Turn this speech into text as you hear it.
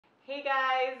Hey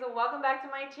guys, welcome back to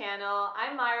my channel.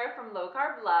 I'm Myra from Low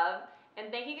Carb Love,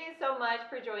 and thank you guys so much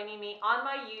for joining me on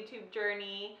my YouTube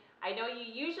journey. I know you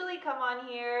usually come on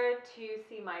here to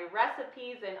see my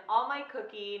recipes and all my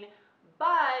cooking,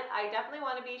 but I definitely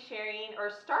want to be sharing or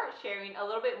start sharing a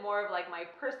little bit more of like my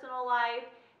personal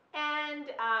life and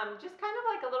just kind of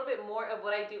like a little bit more of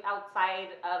what I do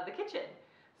outside of the kitchen.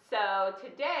 So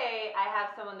today I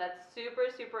have someone that's super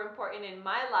important in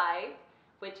my life,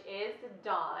 which is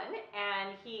Don,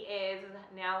 and he is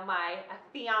now my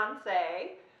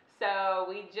fiance. So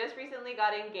we just recently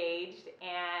got engaged,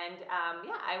 and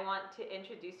yeah, I want to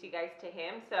introduce you guys to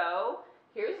him. So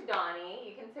here's Donnie.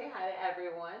 You can say hi to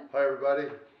everyone. Hi, everybody.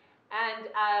 And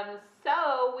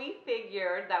so we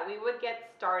figured that we would get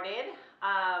started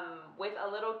with a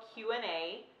little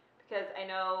Q&A, because I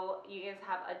know you guys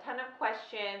have a ton of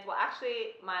questions. Well,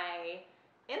 actually, my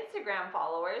Instagram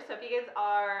followers. So if you guys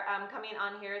are coming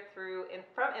on here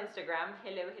from Instagram,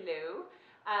 hello.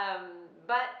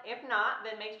 But if not,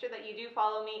 then make sure that you do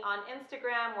follow me on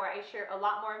Instagram, where I share a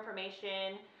lot more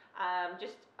information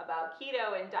just about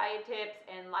keto and diet tips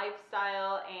and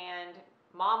lifestyle and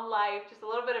mom life, just a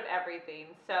little bit of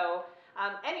everything. So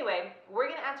anyway, we're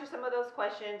gonna answer some of those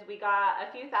questions. We got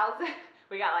a few thousand.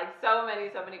 We got like so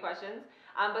many questions,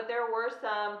 but there were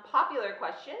some popular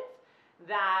questions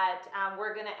that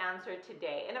we're going to answer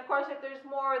today. And of course, if there's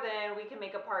more, then we can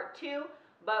make a part 2,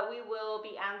 but we will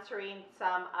be answering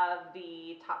some of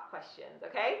the top questions,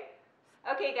 okay?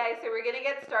 Okay guys, so we're going to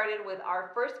get started with our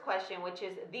first question, which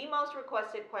is the most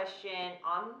requested question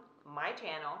on my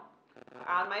channel,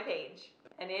 on my page,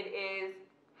 and it is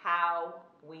how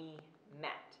we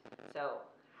met. So,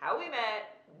 how we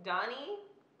met, Donnie?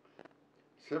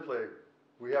 Simply,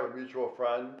 we have a mutual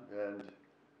friend, and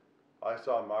I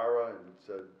saw Myra and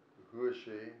said, "Who is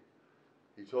she?"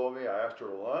 He told me. I asked her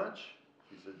to lunch.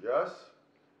 She said yes,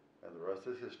 and the rest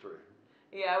is history.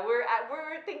 Yeah, we're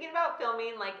thinking about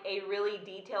filming like a really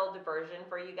detailed version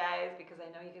for you guys, because I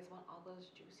know you guys want all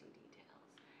those juicy details.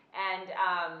 And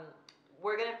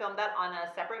we're gonna film that on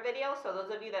a separate video. So those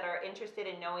of you that are interested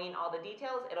in knowing all the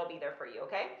details, it'll be there for you,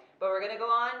 okay? But we're gonna go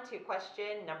on to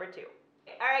question number 2.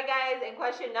 All right, guys, and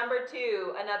question number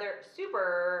 2, another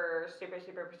super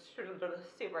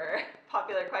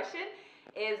popular question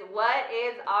is, what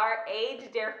is our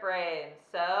age difference?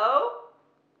 So,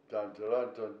 Dun dun dun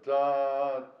dun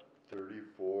dun.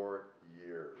 34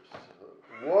 years.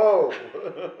 Whoa!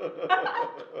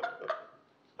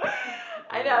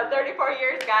 I know, 34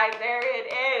 years, guys. There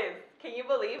it is. Can you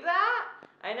believe that?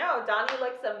 I know, Donnie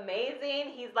looks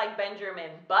amazing. He's like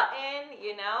Benjamin Button,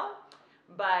 you know.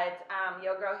 But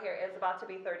your girl here is about to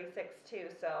be 36 too,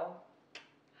 so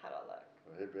how do I look?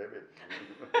 Hey, baby.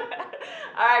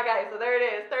 All right, guys, so there it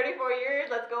is, 34 years.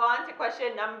 Let's go on to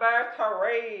question number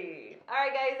 3. All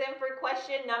right, guys, and for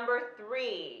question number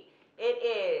 3, it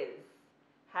is,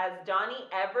 has Donnie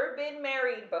ever been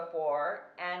married before,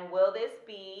 and will this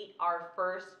be our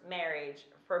first marriage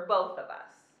for both of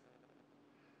us?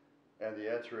 And the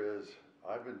answer is,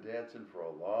 I've been dancing for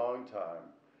a long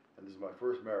time. And this is my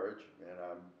first marriage, and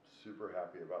I'm super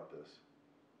happy about this.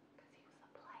 Because he was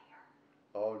a player.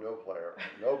 Oh, no player.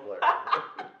 No player.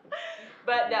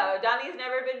 But no, Donnie's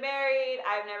never been married.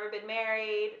 I've never been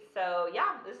married. So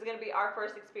yeah, this is going to be our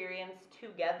first experience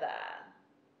together.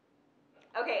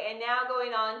 Okay, and now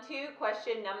going on to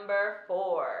question number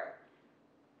 4.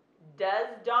 Does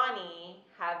Donnie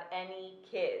have any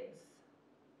kids?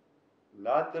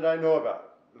 Not that I know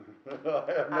about.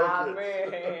 I have no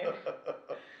kids.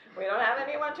 We don't have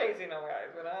anyone chasing them,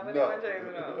 guys. We don't have anyone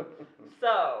chasing them.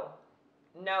 So,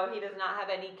 no, he does not have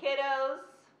any kiddos.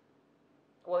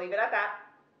 We'll leave it at that.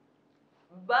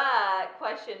 But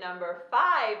question number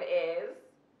 5 is,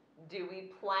 do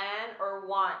we plan or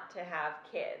want to have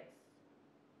kids?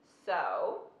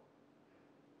 So,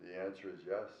 the answer is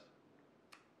yes.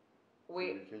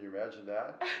 Can you imagine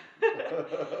that?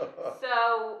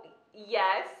 So,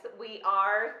 yes, we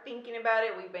are thinking about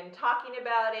it. We've been talking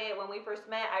about it. When we first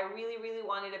met, I really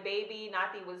wanted a baby.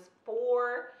 Nathi was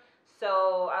 4,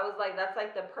 so I was like, that's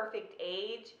like the perfect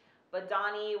age. But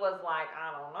Donnie was like,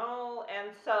 I don't know.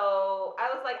 And so I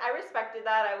was like, I respected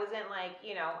that. I wasn't like,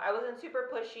 you know, I wasn't super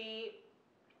pushy.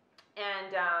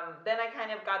 And then I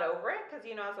kind of got over it, because,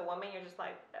 you know, as a woman, you're just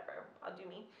like, whatever, I'll do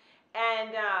me.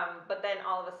 And but then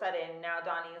all of a sudden, now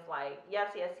Donnie's like,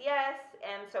 yes.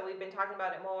 And so we've been talking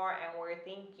about it more, and we're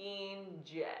thinking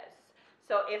yes.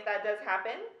 So if that does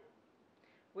happen,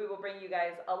 we will bring you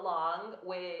guys along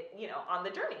with, you know, on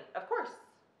the journey, of course.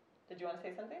 Did you want to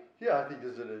say something? Yeah, I think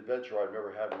this is an adventure I've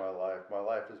never had in my life. My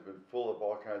life has been full of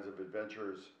all kinds of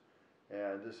adventures,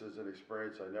 and this is an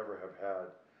experience I never have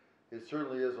had. it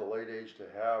certainly is a late age to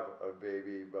have a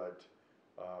baby, but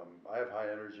I have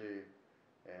high energy,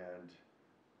 and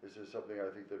this is something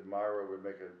I think that Myra would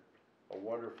make a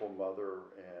wonderful mother,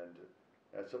 and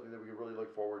that's something that we really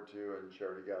look forward to and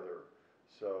share together.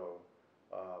 So,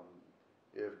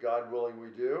 if God willing we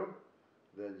do,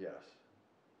 then yes.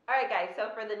 All right, guys, so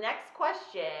for the next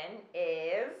question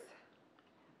is,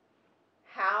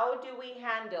 how do we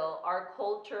handle our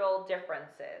cultural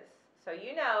differences? So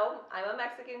you know, I'm a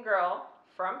Mexican girl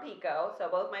from Pico, so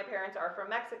both my parents are from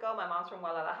Mexico. My mom's from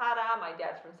Guadalajara, my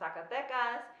dad's from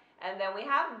Zacatecas, and then we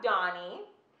have Donnie.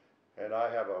 And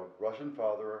I have a Russian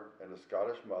father and a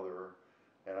Scottish mother,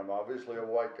 and I'm obviously a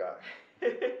white guy.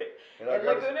 And in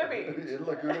Laguna Beach. In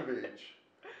Laguna Beach.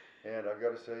 And I've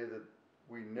got to say that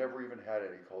we never even had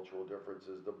any cultural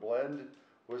differences. The blend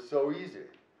was so easy,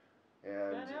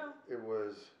 and it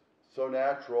was so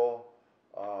natural.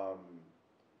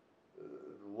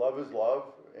 Love is love,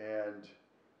 and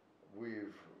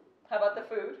we've... How about the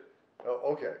food?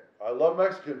 Oh, okay, I love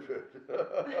Mexican food.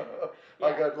 Yeah.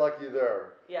 I got lucky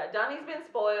there. Yeah, Donnie's been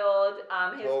spoiled.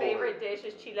 His Totally. favorite dish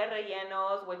is chile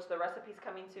rellenos, which the recipe's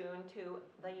coming soon to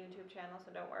the YouTube channel,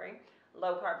 so don't worry.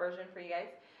 Low carb version for you guys.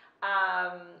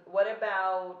 What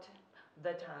about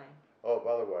the time? Oh,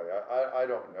 by the way, I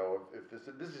don't know if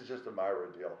this is just a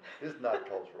Myra deal. It's not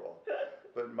cultural.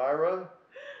 But Myra,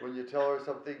 when you tell her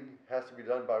something has to be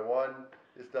done by 1,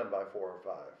 it's done by 4 or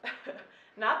 5.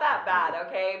 Not that bad,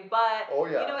 okay? But Oh,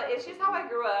 yeah. you know what? It's just how I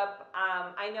grew up.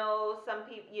 I know some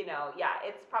people, you know, yeah,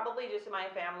 it's probably just in my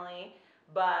family.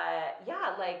 But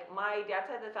yeah, like my dad's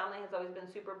side of the family has always been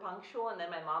super punctual, and then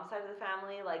my mom's side of the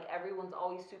family, like everyone's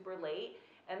always super late.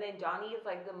 And then Donnie is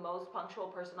like the most punctual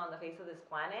person on the face of this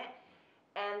planet.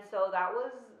 And so that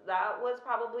was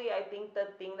probably, I think, the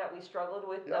thing that we struggled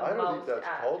with the most. I don't think that's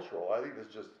cultural. I think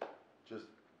that's just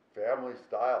family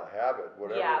style, habit,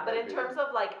 whatever. Yeah, but in terms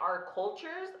of like our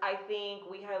cultures, I think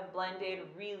we have blended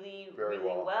really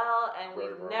well, and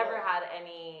we've never had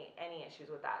any issues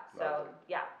with that. So Nothing.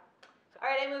 Yeah. All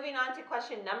right, and moving on to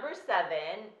question number 7.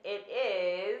 It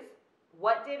is,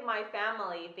 what did my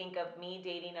family think of me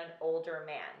dating an older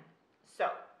man? So,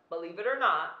 believe it or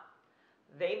not,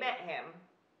 they met him,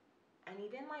 and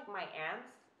even like my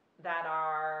aunts that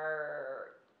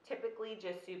are typically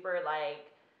just super like,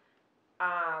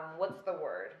 what's the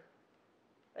word?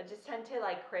 I just tend to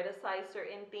like criticize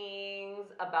certain things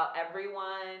about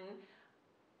everyone,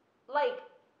 like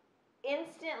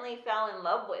instantly fell in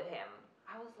love with him.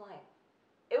 I was like,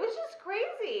 it was just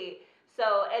crazy.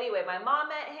 So anyway, my mom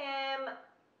met him,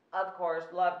 of course,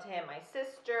 loved him. My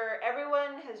sister,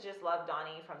 everyone has just loved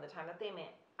Donnie from the time that they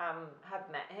have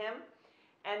met him.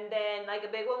 And then like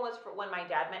a big one was for when my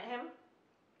dad met him.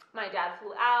 My dad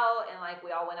flew out, and like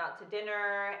we all went out to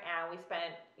dinner, and we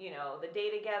spent, you know, the day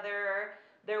together.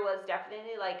 There was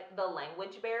definitely like the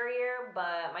language barrier,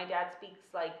 but my dad speaks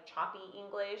like choppy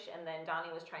English, and then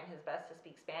Donnie was trying his best to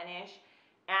speak Spanish.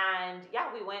 And yeah,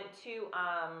 we went to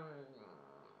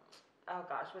oh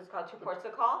gosh, what's it called, to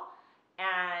Portugal,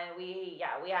 and we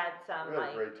had some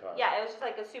a great time. Yeah, it was just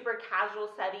like a super casual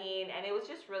setting, and it was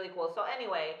just really cool. So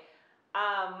anyway,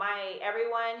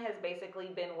 everyone has basically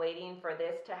been waiting for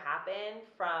this to happen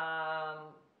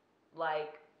from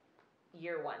like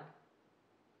year 1.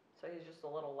 So he's just a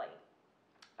little late.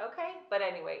 Okay, but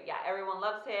anyway, yeah, everyone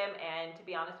loves him, and to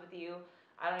be honest with you,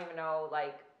 I don't even know,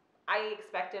 like, I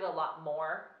expected a lot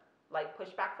more like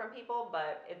pushback from people,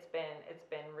 but it's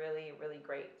been really, really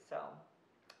great. So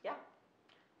yeah.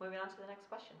 Moving on to the next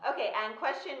question. Okay, and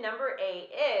question number 8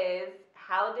 is,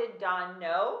 how did Don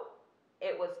know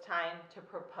it was time to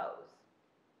propose?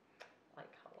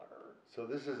 Like color. So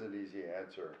this is an easy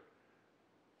answer.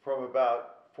 From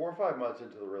about 4 or 5 months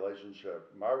into the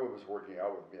relationship, Myra was working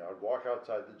out with me. I would walk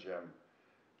outside the gym,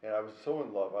 and I was so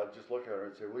in love, I'd just look at her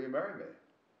and say, "Will you marry me?"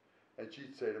 And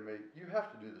she'd say to me, "You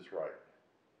have to do this right."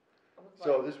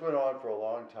 So this went on for a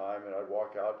long time, and I'd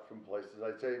walk out from places,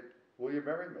 I'd say, "Will you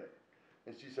marry me?"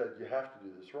 And she said, "You have to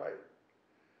do this right."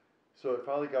 So it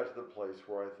finally got to the place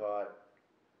where I thought,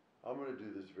 I'm going to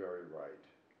do this very right.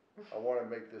 I want to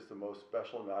make this the most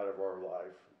special night of our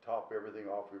life, top everything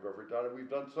off we've ever done, and we've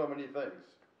done so many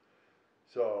things.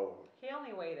 So he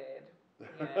only waited,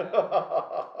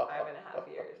 5.5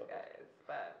 years, guys,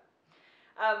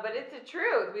 but it's the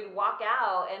truth. We'd walk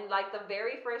out, and like the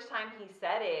very first time he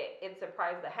said it, it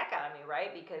surprised the heck out of me,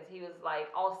 right? Because he was like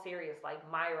all serious, like,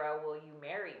 "Myra, will you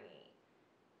marry me?"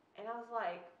 And I was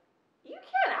like, you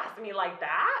can't ask me like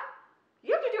that.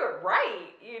 You have to do it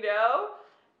right, you know?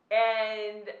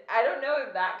 And I don't know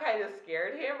if that kind of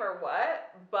scared him or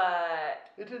what, but...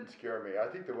 It didn't scare me. I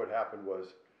think that what happened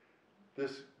was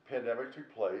this pandemic took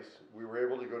place, we were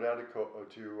able to go down to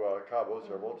Cabo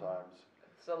several times.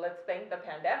 So let's thank the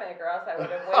pandemic, or else I would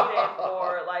have waited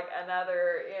for like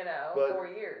another, But 4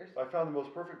 years. I found the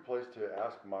most perfect place to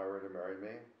ask Myra to marry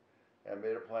me, and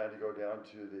made a plan to go down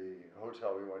to the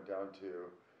hotel we went down to,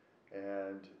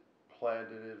 and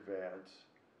planned in advance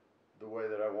the way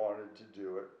that I wanted to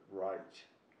do it right.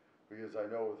 Because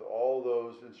I know with all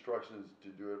those instructions to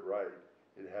do it right,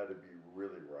 it had to be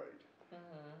really right.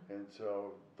 Mm-hmm. And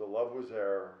so the love was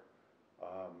there.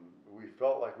 We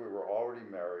felt like we were already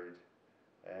married,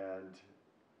 and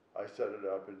I set it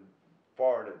up in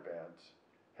far in advance.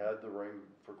 Had the ring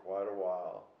for quite a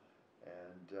while,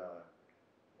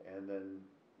 and then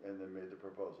made the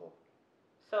proposal.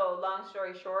 So long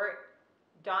story short,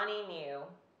 Donnie knew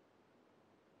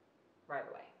right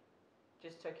away.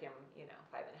 Just took him,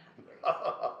 5.5 years.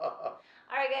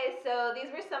 All right, guys, so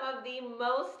these were some of the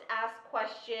most asked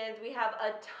questions. We have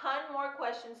a ton more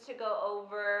questions to go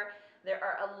over. There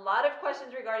are a lot of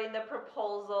questions regarding the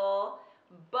proposal,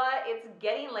 but it's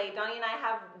getting late. Donnie and I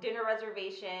have dinner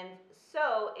reservations.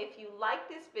 So if you like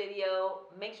this video,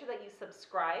 make sure that you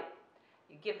subscribe.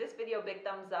 You give this video a big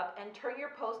thumbs up and turn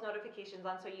your post notifications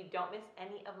on so you don't miss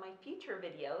any of my future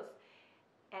videos.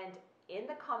 And in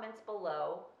the comments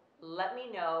below, let me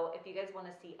know if you guys want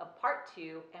to see a part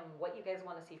 2 and what you guys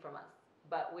want to see from us.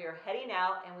 But we are heading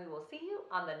out, and we will see you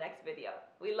on the next video.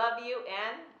 We love you,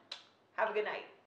 and have a good night.